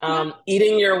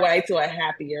 Eating your way to a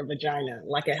happier vagina,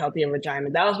 like a healthier vagina.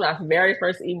 That was my very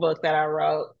first ebook that I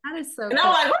wrote. That is so and cool.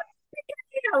 I'm like,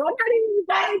 what are you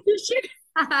buying this shit?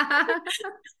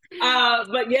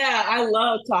 But yeah, I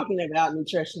love talking about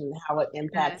nutrition and how it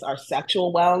impacts our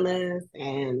sexual wellness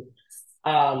and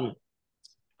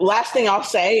last thing I'll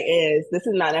say is this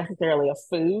is not necessarily a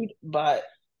food, but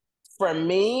for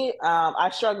me, I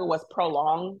struggle with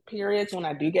prolonged periods when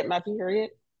I do get my period.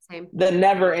 Same. The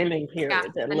never-ending Yeah.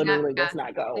 period that literally Yeah. does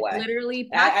not go Like, away. literally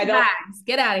pack I your don't. bags.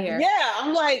 Get out of here. Yeah,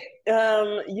 I'm like,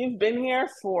 you've been here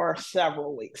for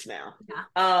several weeks now.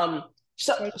 Yeah.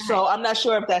 So I'm not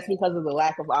sure if that's because of the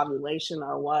lack of ovulation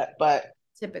or what, but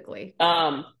Typically.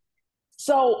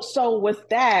 so with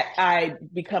that, I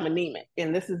become anemic,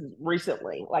 and this is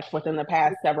recently, like within the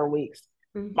past several weeks.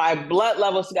 Mm-hmm. My blood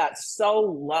levels got so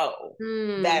low that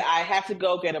Mm. I have to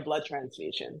go get a blood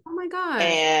transfusion. Oh my gosh.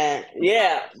 And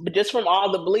yeah, but just from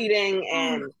all the bleeding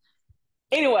and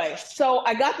anyway, so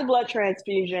I got the blood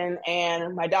transfusion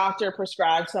and my doctor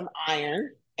prescribed some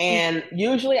iron. And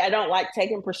usually I don't like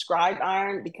taking prescribed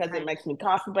iron because it makes me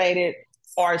constipated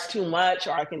or it's too much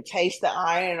or I can taste the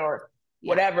iron or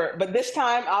whatever. But this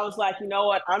time I was like, you know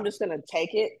what? I'm just going to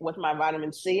take it with my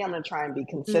vitamin C. I'm going to try and be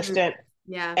consistent.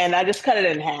 Yeah. And I just cut it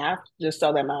in half just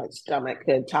so that my stomach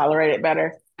could tolerate it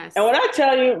better. Yes. And when I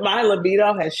tell you my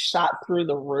libido has shot through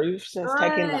the roof since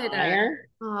taking the iron,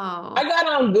 I got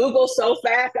on Google so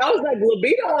fast. I was like,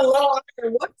 libido and low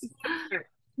iron, what's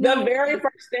the very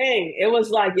first thing? It was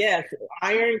like, yes,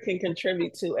 iron can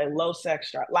contribute to a low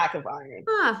sex drive, lack of iron.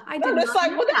 I did it's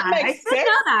like, well, that makes sense.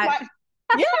 Know that. Like,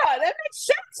 yeah, that makes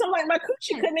sense. I'm like, my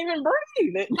coochie couldn't even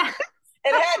breathe. It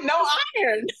had no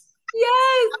iron.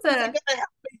 Yes.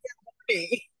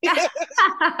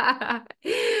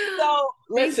 So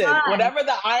listen, whatever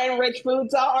the iron-rich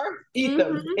foods are, eat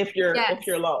them if you're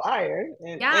low iron,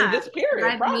 and just period,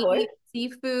 red probably meat,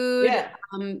 seafood.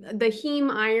 The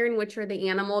heme iron, which are the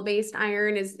animal-based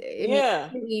iron, is you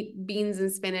can eat beans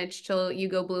and spinach till you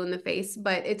go blue in the face,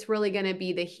 but it's really going to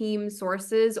be the heme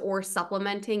sources or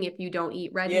supplementing if you don't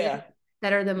eat red meat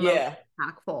that are the most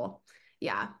impactful.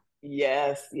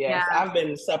 Yes. I've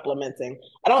been supplementing.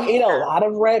 I don't eat a lot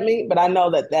of red meat, but I know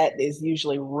that is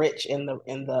usually rich in the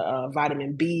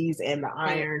vitamin Bs and the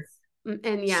iron.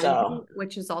 And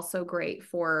which is also great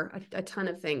for a ton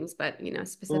of things, but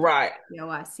specifically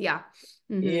PCOS. Yeah.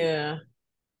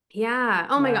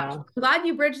 Oh my gosh. I'm glad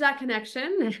you bridged that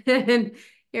connection and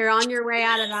you're on your way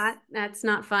out of that. That's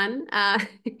not fun.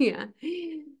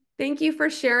 Thank you for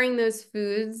sharing those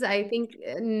foods. I think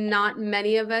not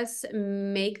many of us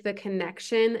make the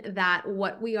connection that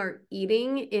what we are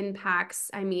eating impacts,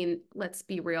 let's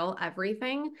be real,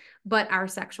 everything, but our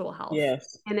sexual health.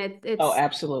 Yes. And it's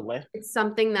absolutely. It's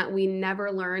something that we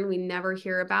never learn, we never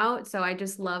hear about. So I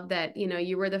just love that,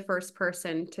 you were the first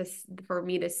person for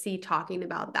me to see talking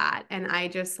about that. And I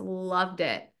just loved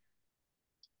it.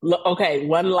 Okay,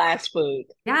 one last food.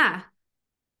 Yeah.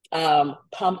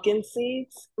 Pumpkin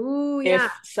seeds. Ooh, yeah.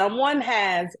 If someone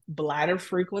has bladder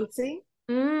frequency,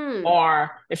 or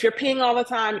if you're peeing all the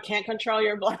time, you can't control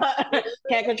your blood,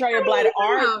 can't control your bladder,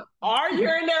 or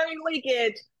urinary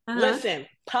leakage. Listen,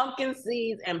 pumpkin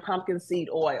seeds and pumpkin seed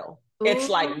oil. It's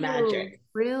like magic.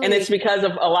 Really? And it's because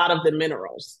of a lot of the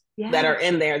minerals that are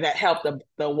in there that help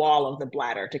the wall of the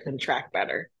bladder to contract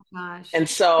better. Gosh. And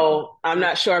so I'm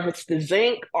not sure if it's the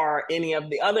zinc or any of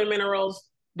the other minerals.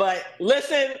 But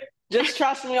listen, just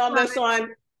trust me on this one.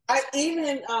 I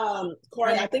even,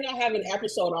 Corey, I think I have an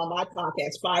episode on my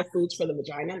podcast, 5 Foods for the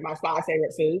Vagina, my 5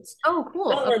 favorite foods. Oh,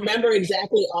 cool. I don't remember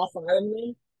exactly all 5 of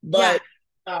them, but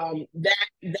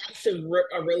that's a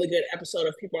really good episode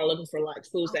if people are looking for like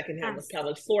foods that can help with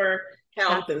pelvic floor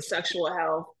health and sexual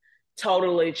health.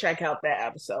 Totally check out that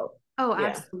episode. Oh,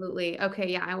 absolutely.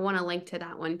 Okay. Yeah. I want to link to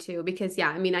that one too, because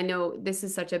I know this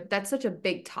is that's such a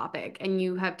big topic and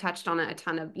you have touched on it a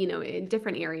ton of, in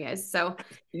different areas. So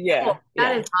cool.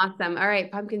 That is awesome. All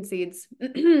right. Pumpkin seeds.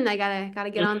 I gotta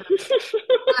get on that.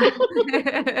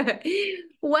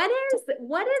 What is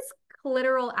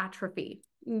clitoral atrophy?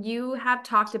 You have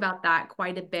talked about that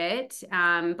quite a bit,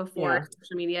 before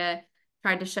social media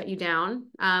tried to shut you down,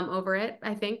 over it,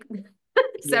 I think.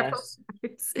 Several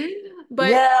times.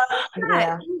 But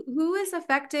who is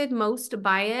affected most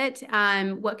by it?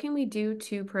 What can we do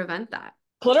to prevent that?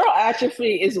 Clitoral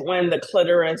atrophy is when the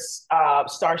clitoris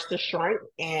starts to shrink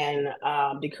and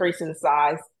decrease in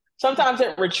size. Sometimes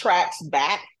it retracts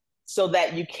back so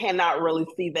that you cannot really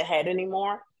see the head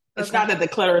anymore. It's not that the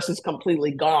clitoris is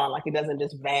completely gone, like it doesn't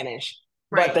just vanish,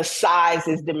 but the size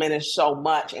is diminished so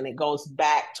much and it goes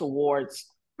back towards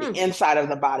the inside of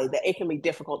the body that it can be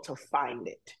difficult to find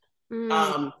it.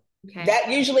 That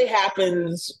usually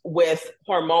happens with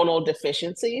hormonal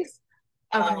deficiencies.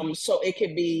 So it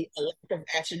could be a lack of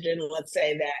estrogen. Let's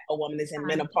say that a woman is in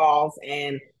menopause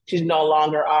and she's no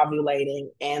longer ovulating,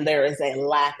 and there is a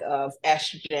lack of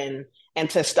estrogen and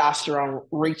testosterone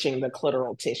reaching the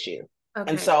clitoral tissue.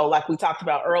 And so, like we talked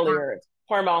about earlier,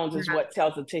 Hormones is Yeah. what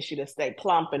tells the tissue to stay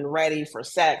plump and ready for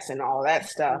sex and all that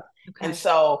stuff. Okay. And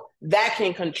so that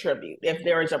can contribute if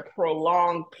there is a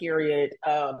prolonged period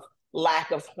of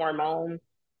lack of hormone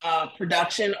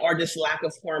production or just lack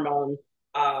of hormone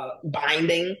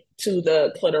binding to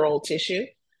the clitoral tissue.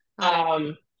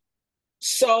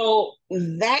 So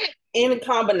that in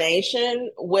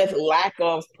combination with lack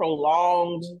of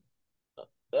prolonged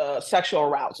sexual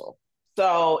arousal.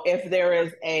 So if there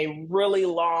is a really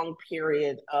long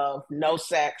period of no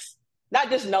sex, not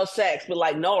just no sex, but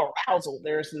like no arousal,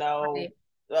 there's no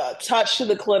touch to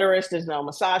the clitoris, there's no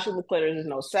massage to the clitoris, there's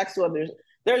no sex to it,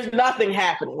 there's nothing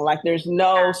happening, like there's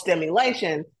no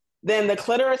stimulation, then the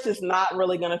clitoris is not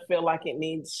really going to feel like it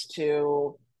needs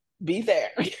to be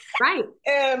there. Right.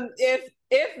 And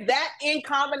if that in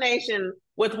combination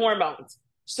with hormones,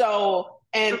 so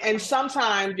and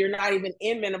sometimes you're not even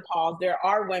in menopause. There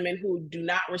are women who do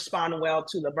not respond well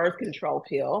to the birth control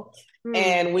pill,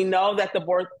 and we know that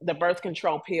the birth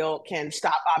control pill can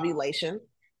stop ovulation,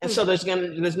 and so there's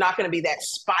not gonna be that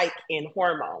spike in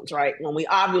hormones, right? When we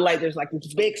ovulate, there's like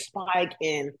this big spike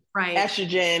in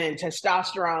estrogen and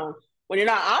testosterone. When you're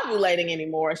not ovulating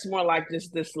anymore, it's more like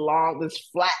just this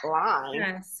flat line.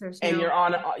 Yes, and you're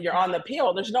on the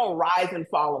pill. There's no rise and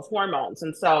fall of hormones,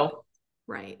 and so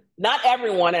not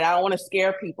everyone. And I don't want to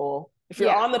scare people. If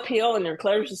you're on the pill and your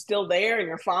clitoris is still there and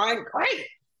you're fine, great.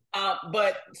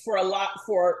 But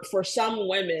for some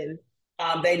women,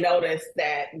 they notice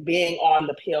that being on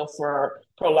the pill for a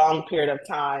prolonged period of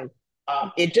time,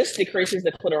 it just decreases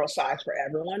the clitoral size for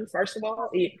everyone, first of all,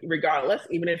 regardless,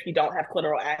 even if you don't have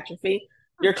clitoral atrophy,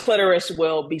 your clitoris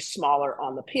will be smaller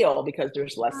on the pill because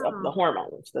there's less of the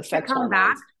hormones, the sex hormones.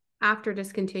 Back after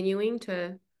discontinuing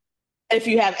to... If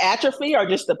you have atrophy or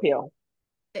just the pill?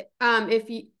 If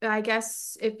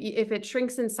it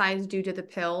shrinks in size due to the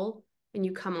pill and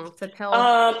you come off the pill.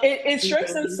 It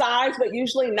shrinks in size, but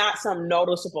usually not some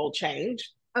noticeable change.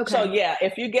 Okay. So yeah,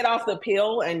 if you get off the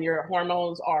pill and your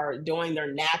hormones are doing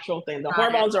their natural thing, the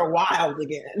hormones are wild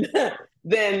again,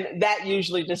 then that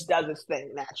usually just does its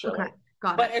thing naturally. Okay.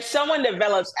 But if someone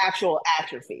develops actual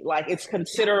atrophy, like it's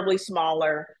considerably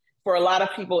smaller, for a lot of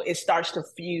people, it starts to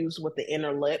fuse with the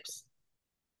inner lips.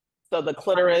 So the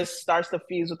clitoris starts to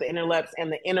fuse with the inner lips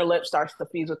and the inner lip starts to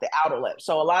fuse with the outer lip.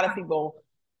 So a lot of people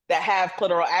that have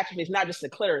clitoral atrophy, it's not just the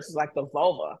clitoris, it's like the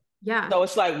vulva. Yeah. So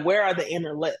it's like, where are the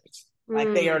inner lips?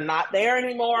 Like they are not there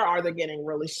anymore, or they're getting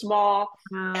really small.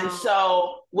 Wow. And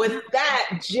so with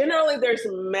that, generally there's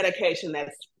medication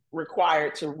that's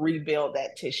required to rebuild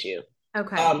that tissue.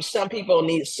 Okay. Some people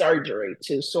need surgery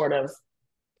to sort of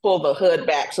pull the hood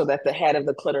back so that the head of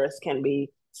the clitoris can be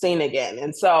seen again.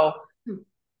 And so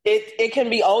it can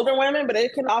be older women, but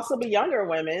it can also be younger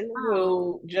women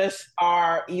who just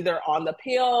are either on the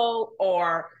pill,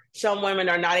 or some women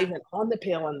are not even on the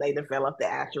pill and they develop the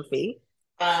atrophy.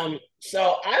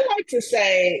 So I like to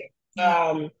say,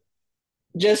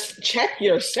 just check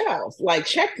yourself, like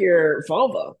check your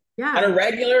vulva on a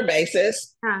regular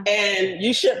basis. And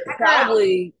you should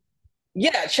probably,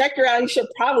 check her out. You should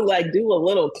probably like do a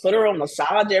little clitoral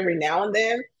massage every now and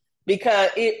then, because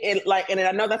it like, and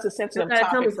I know that's a sensitive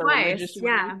topic for religious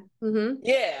women.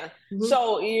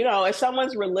 So, if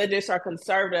someone's religious or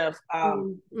conservative,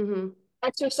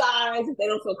 exercise, if they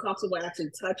don't feel comfortable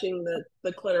actually touching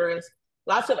the clitoris,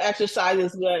 lots of exercise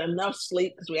is good. Enough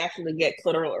sleep, because we actually get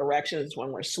clitoral erections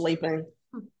when we're sleeping.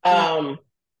 I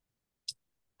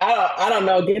don't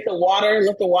know. Get the water,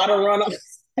 let the water run up.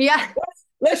 Yeah.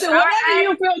 Listen, whatever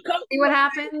you feel comfortable. See what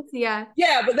happens. Yeah.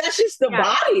 Yeah, but that's just the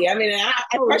body. I mean,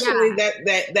 I personally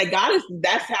that God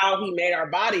that's how He made our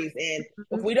bodies, and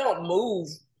if we don't move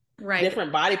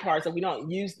different body parts, if we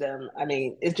don't use them, I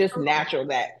mean, it's just natural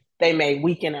that they may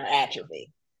weaken or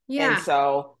atrophy. Yeah. And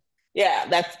so,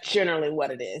 that's generally what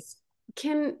it is.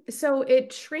 So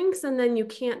it shrinks and then you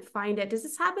can't find it. Does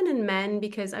this happen in men?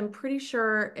 Because I'm pretty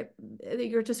sure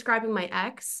you're describing my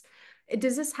ex.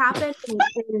 Does this happen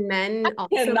in men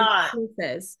also? Cannot.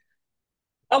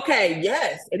 Okay,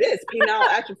 yes, it is penile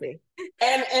atrophy.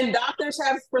 And doctors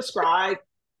have prescribed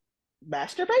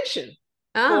masturbation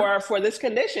for this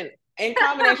condition in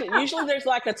combination. Usually there's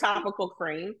like a topical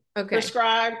cream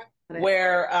prescribed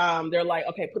where they're like,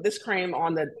 okay, put this cream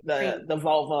on the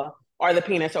vulva or the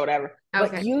penis or whatever.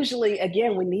 But usually,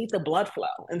 again, we need the blood flow.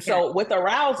 And so with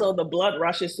arousal, the blood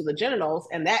rushes to the genitals,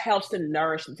 and that helps to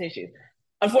nourish the tissue.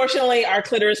 Unfortunately, our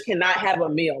clitoris cannot have a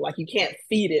meal. Like, you can't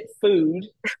feed it food.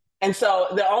 And so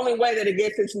the only way that it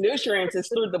gets its nutrients is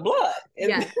through the blood.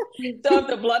 So if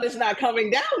the blood is not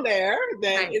coming down there,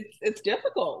 then it's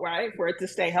difficult, right, for it to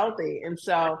stay healthy. And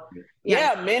so,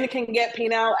 men can get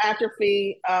penile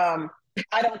atrophy.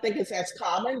 I don't think it's as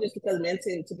common just because men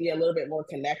tend to be a little bit more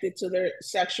connected to their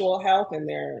sexual health and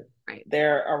Right.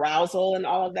 their arousal and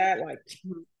all of that. Like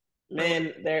Mhm.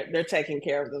 men, they're taking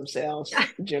care of themselves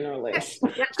generally.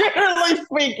 Yeah. Generally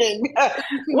speaking. Too much.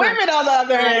 Women on the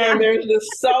other Yeah. hand, there's just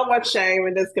so much shame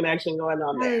and disconnection going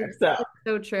on That there. is So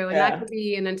so true. And that yeah. could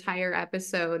be an entire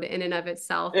episode in and of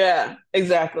itself. Yeah,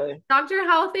 exactly. Dr.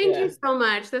 Howell, thank you Yeah. so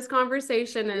much. This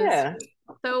conversation is Yeah.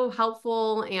 so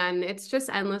helpful and it's just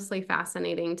endlessly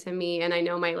fascinating to me. And I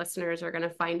know my listeners are going to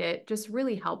find it just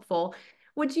really helpful.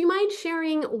 Would you mind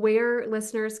sharing where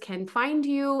listeners can find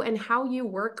you and how you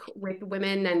work with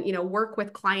women and, work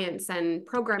with clients and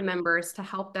program members to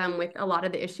help them with a lot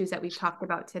of the issues that we've talked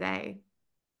about today?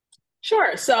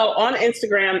 Sure. So on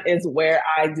Instagram is where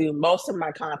I do most of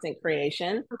my content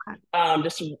creation. Okay.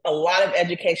 Just a lot of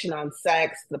education on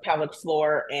sex, the pelvic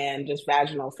floor, and just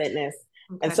vaginal fitness.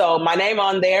 And Okay. so my name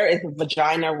on there is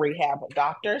Vagina Rehab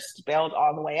Doctor, spelled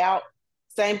all the way out.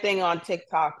 Same thing on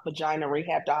TikTok, Vagina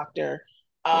Rehab Doctor.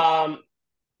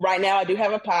 Right now, I do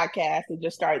have a podcast. It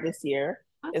just started this year.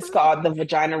 It's Awesome. called the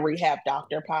Vagina Rehab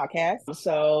Doctor Podcast.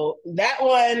 So that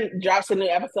one drops a new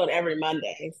episode every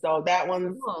Monday. So that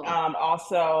one's Cool.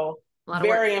 also A lot of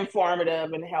work. very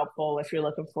informative and helpful if you're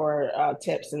looking for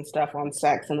tips and stuff on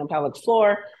sex and the pelvic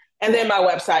floor. And then my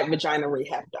website, Vagina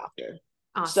Rehab Doctor.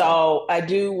 Awesome. So I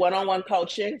do one-on-one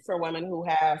coaching for women who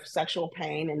have sexual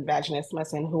pain and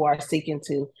vaginismus and who are seeking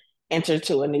to enter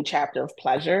to a new chapter of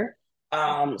pleasure.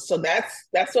 So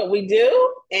that's what we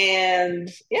do.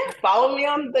 And yeah, follow me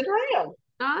on the gram.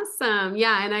 Awesome.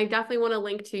 Yeah. And I definitely want to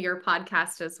link to your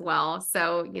podcast as well.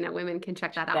 So, women can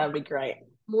check that out. That would be great.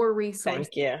 More resources.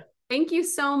 Thank you. Thank you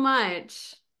so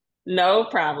much. No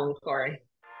problem, Corey.